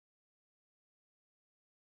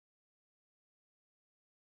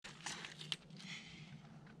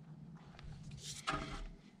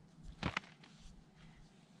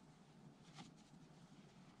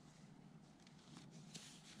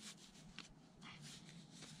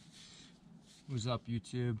What's up,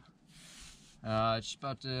 YouTube? Just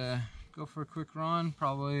about to go for a quick run,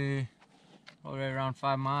 probably right around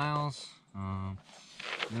 5 miles.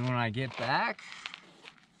 Then when I get back,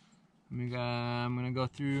 I'm gonna go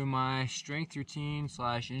through my strength routine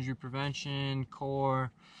 / injury prevention,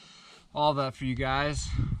 core, all that for you guys.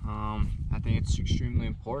 I think it's extremely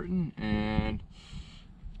important, and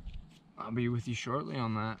I'll be with you shortly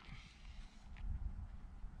on that.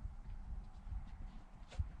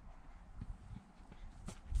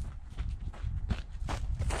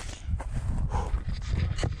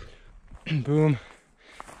 Boom,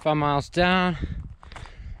 5 miles down.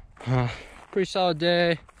 Pretty solid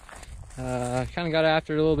day. Kind of got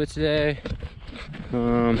after it a little bit today.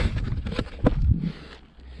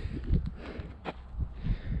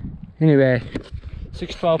 Anyway,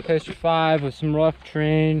 6:12 pace for 5 with some rough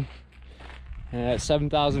terrain at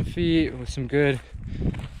 7,000 feet with some good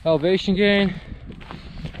elevation gain.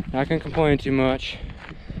 Not gonna complain too much.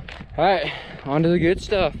 All right, on to the good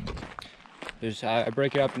stuff. I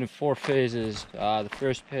break it up into 4 phases. The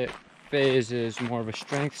first phase is more of a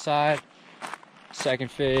strength side.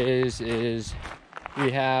 Second phase is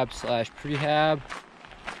rehab / prehab,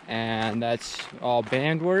 and that's all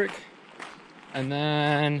band work. And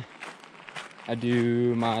then I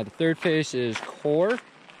do the third phase is core,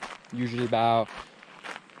 usually about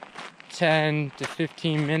 10 to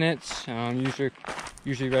 15 minutes.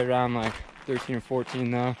 Usually right around like 13 or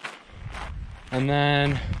 14 though. And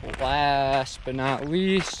then last but not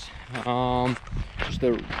least, just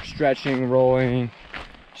the stretching, rolling,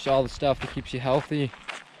 just all the stuff that keeps you healthy.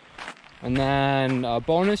 And then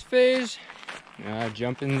bonus phase,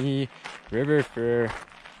 jump in the river for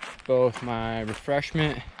both my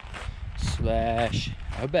refreshment /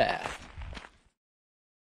 a bath.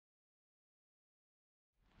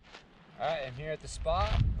 Alright, I'm here at the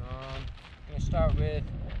spot. I'm gonna start with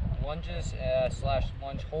lunges /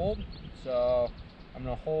 lunge hold. So I'm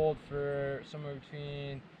gonna hold for somewhere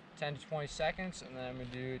between 10 to 20 seconds, and then I'm gonna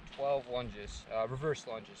do 12 lunges, reverse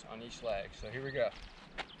lunges on each leg. So here we go.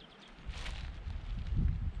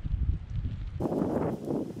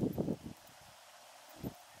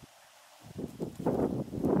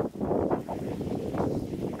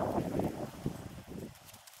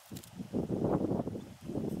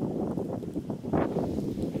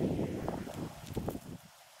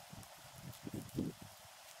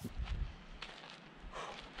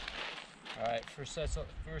 Alright, first set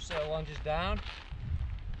of lunges down,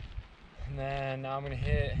 and then now I'm going to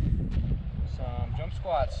hit some jump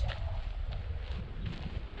squats.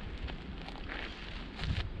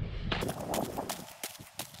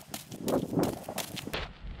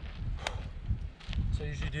 So I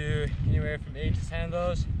usually do anywhere from 8 to 10 of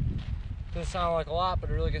those. Doesn't sound like a lot, but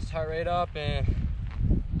it really gets the heart rate up and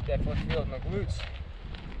definitely feel it in my glutes.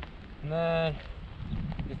 And then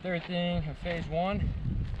the third thing of phase 1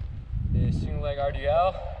 is single leg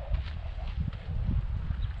RDL.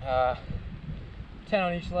 10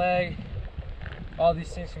 on each leg. All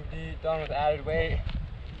these things can be done with added weight.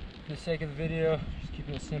 For the sake of the video, just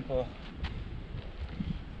keeping it simple.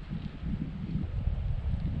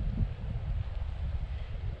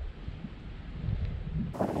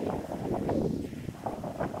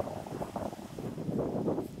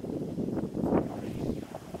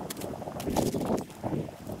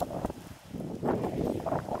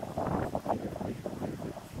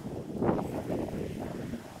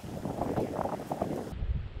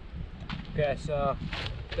 Okay, so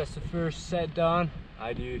that's the first set done.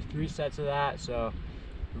 I do 3 sets of that. So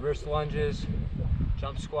reverse lunges,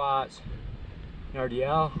 jump squats, and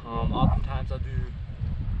RDL. Oftentimes I'll do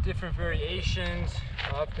different variations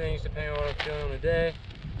of things depending on what I'm feeling on the day.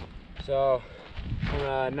 So I'm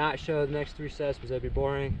gonna not show the next 3 sets because that'd be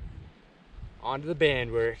boring. On to the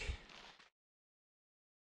band work.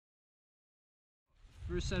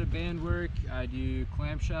 First set of band work, I do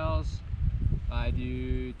clamshells. I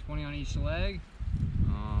do 20 on each leg.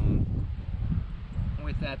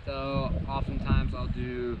 With that though, oftentimes I'll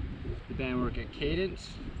do the band work at cadence.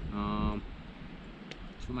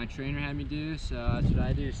 That's what my trainer had me do, so that's what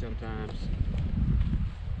I do sometimes.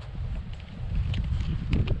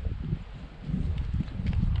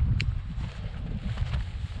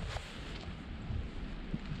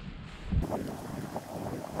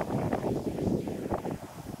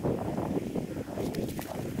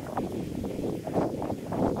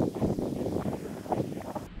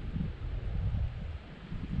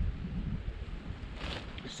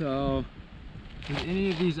 So with any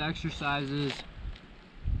of these exercises,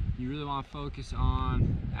 you really want to focus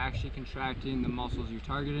on actually contracting the muscles you're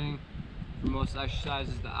targeting. For most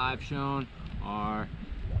exercises that I've shown are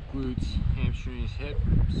glutes, hamstrings, hips.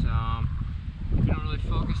 if you don't really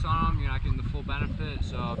focus on them, you're not getting the full benefit.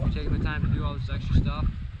 So if you're taking the time to do all this extra stuff,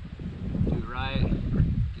 do it right,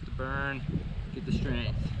 get the burn, get the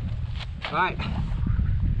strength. All right,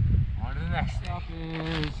 on to the next step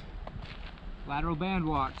is lateral band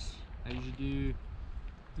walks. I usually do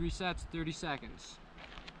 3 sets, 30 seconds.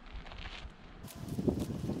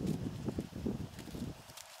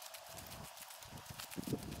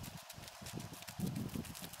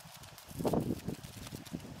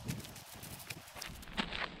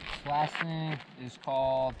 This last thing is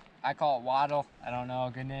called, I call it waddle. I don't know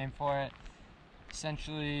a good name for it.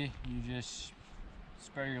 Essentially, you just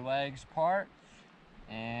spread your legs apart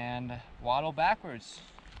and waddle backwards.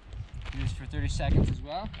 Do this for 30 seconds as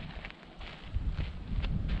well.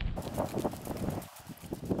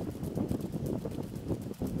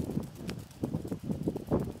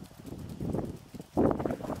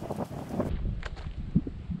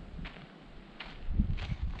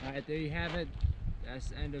 Alright, there you have it. That's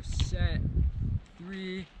the end of set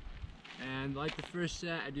 3. And like the first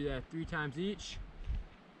set, I do that 3 times each.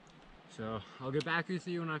 So I'll get back with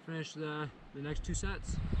you when I finish the next 2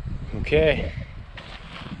 sets. Okay,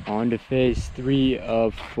 on to phase 3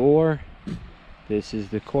 of 4. This is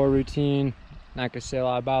the core routine. Not gonna say a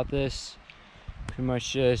lot about this. Pretty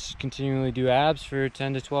much just continually do abs for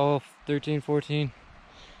 10 to 12, 13, 14,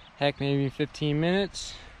 heck, maybe 15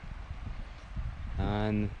 minutes.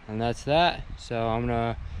 And that's that. So I'm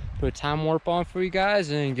gonna put a time warp on for you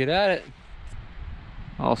guys and get at it.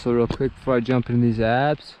 Also, real quick before I jump into these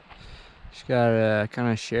abs, just gotta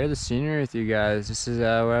kind of share the scenery with you guys. This is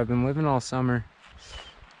where I've been living all summer.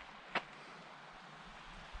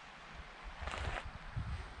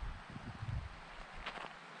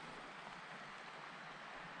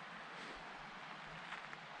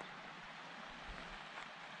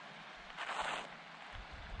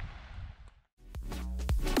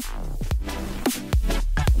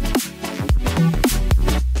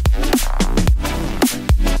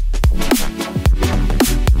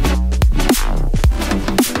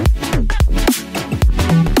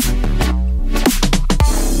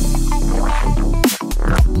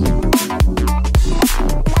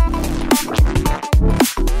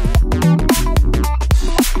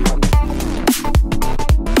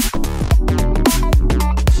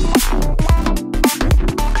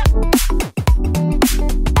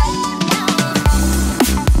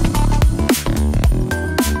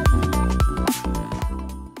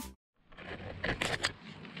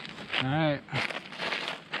 Alright,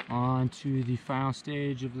 on to the final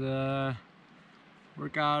stage of the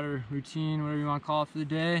workout or routine, whatever you want to call it, for the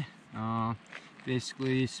day.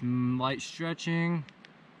 Basically some light stretching,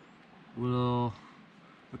 little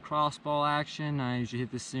lacrosse ball action. I usually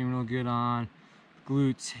hit this thing real good on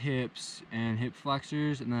glutes, hips, and hip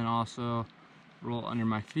flexors, and then also roll under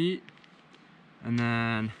my feet. And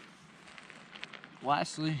then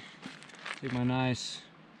lastly, take my nice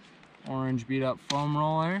orange beat up foam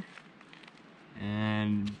roller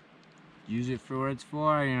and use it for what it's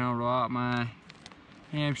for. You know, roll out my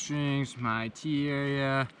hamstrings, my T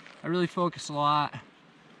area. I really focus a lot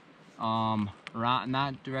around,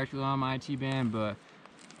 not directly on my IT band, but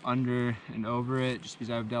under and over it, just because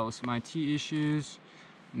I've dealt with some IT issues.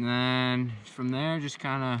 And then from there, just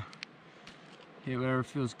kind of hit whatever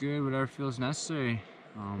feels good, whatever feels necessary.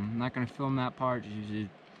 I'm not going to film that part, just usually,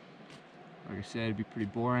 like I said, it'd be pretty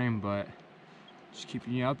boring, but just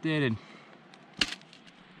keeping you updated.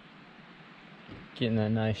 Getting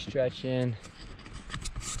that nice stretch in.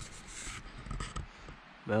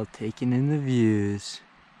 Well, taking in the views.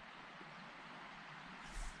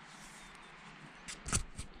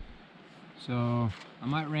 So I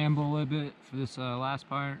might ramble a little bit for this last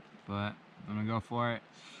part, but I'm gonna go for it.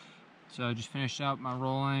 So I just finished up my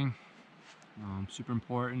rolling. Super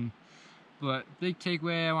important. But big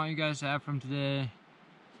takeaway I want you guys to have from today,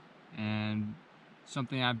 and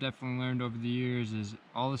something I've definitely learned over the years, is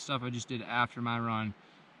all the stuff I just did after my run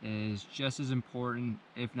is just as important,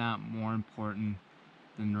 if not more important,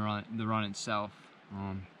 than the run itself.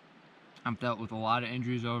 I've dealt with a lot of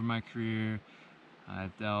injuries over my career.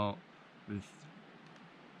 I've dealt with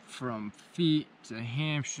from feet to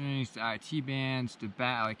hamstrings to IT bands to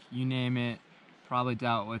back, like you name it, probably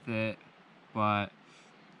dealt with it, but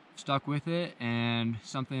stuck with it. And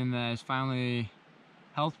something that has finally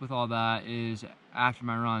helped with all that is after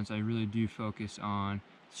my runs, I really do focus on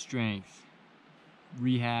strength,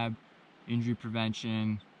 rehab, injury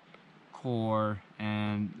prevention, core,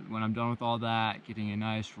 and when I'm done with all that, getting a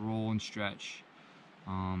nice roll and stretch.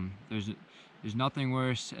 There's nothing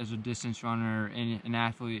worse as a distance runner and an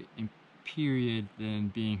athlete in period than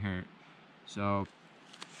being hurt. So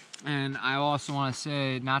And I also want to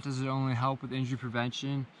say, not does it only help with injury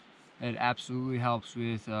prevention, it absolutely helps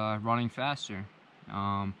with running faster.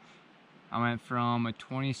 I went from a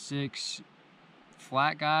 26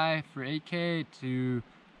 flat guy for 8K to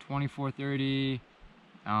 24:30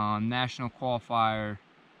 national qualifier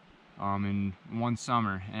in one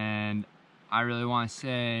summer, and I really want to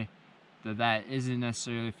say that isn't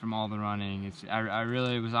necessarily from all the running. I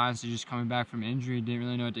really was honestly just coming back from injury, didn't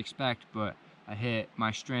really know what to expect, but I hit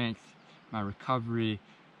my strength, my recovery,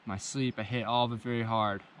 my sleep, I hit all of it very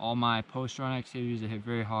hard. All my post-run activities I hit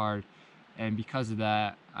very hard, and because of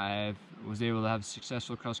that I was able to have a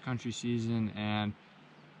successful cross-country season and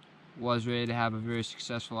was ready to have a very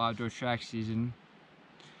successful outdoor track season.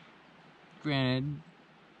 Granted,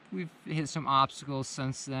 we've hit some obstacles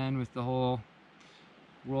since then with the whole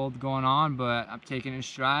world going on, but I'm taking it in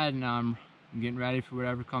stride, and I'm getting ready for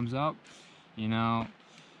whatever comes up. You know,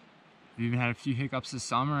 we've even had a few hiccups this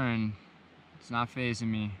summer, and it's not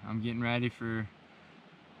fazing me. I'm getting ready for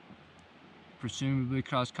presumably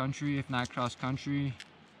cross country, if not cross country,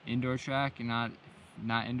 indoor track, and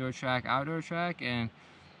not indoor track, outdoor track, and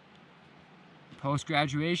post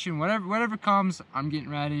graduation, whatever comes, I'm getting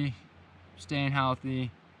ready, staying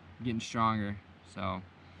healthy, getting stronger. So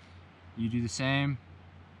you do the same.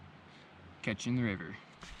 Catch you in the river.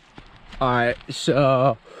 Alright,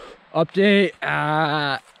 so update.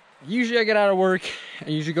 Usually I get out of work. I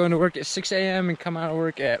usually go into work at 6 a.m. and come out of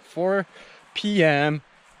work at 4 p.m.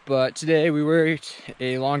 But today we worked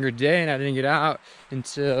a longer day and I didn't get out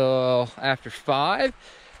until after 5.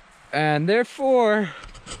 And therefore,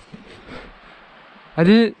 I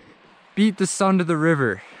didn't beat the sun to the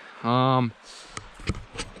river.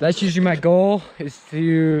 That's usually my goal, is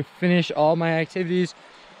to finish all my activities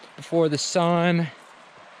before the sun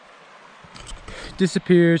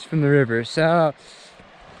disappears from the river. So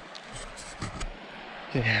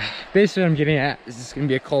yeah, basically what I'm getting at is it's gonna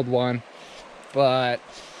be a cold one, but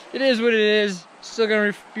it is what it is. Still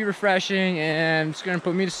gonna be refreshing, and it's gonna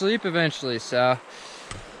put me to sleep eventually. So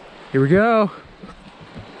here we go.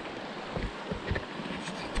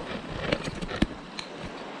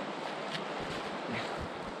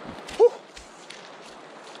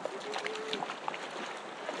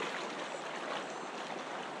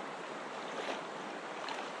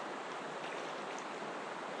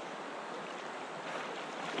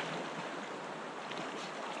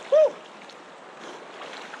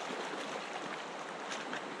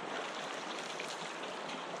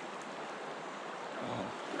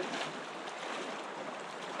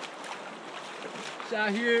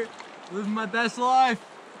 Out here living my best life.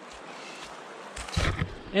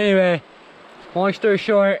 Anyway, long story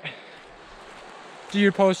short, do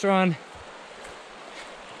your post run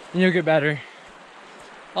and you'll get better.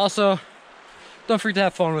 Also, don't forget to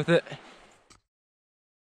have fun with it.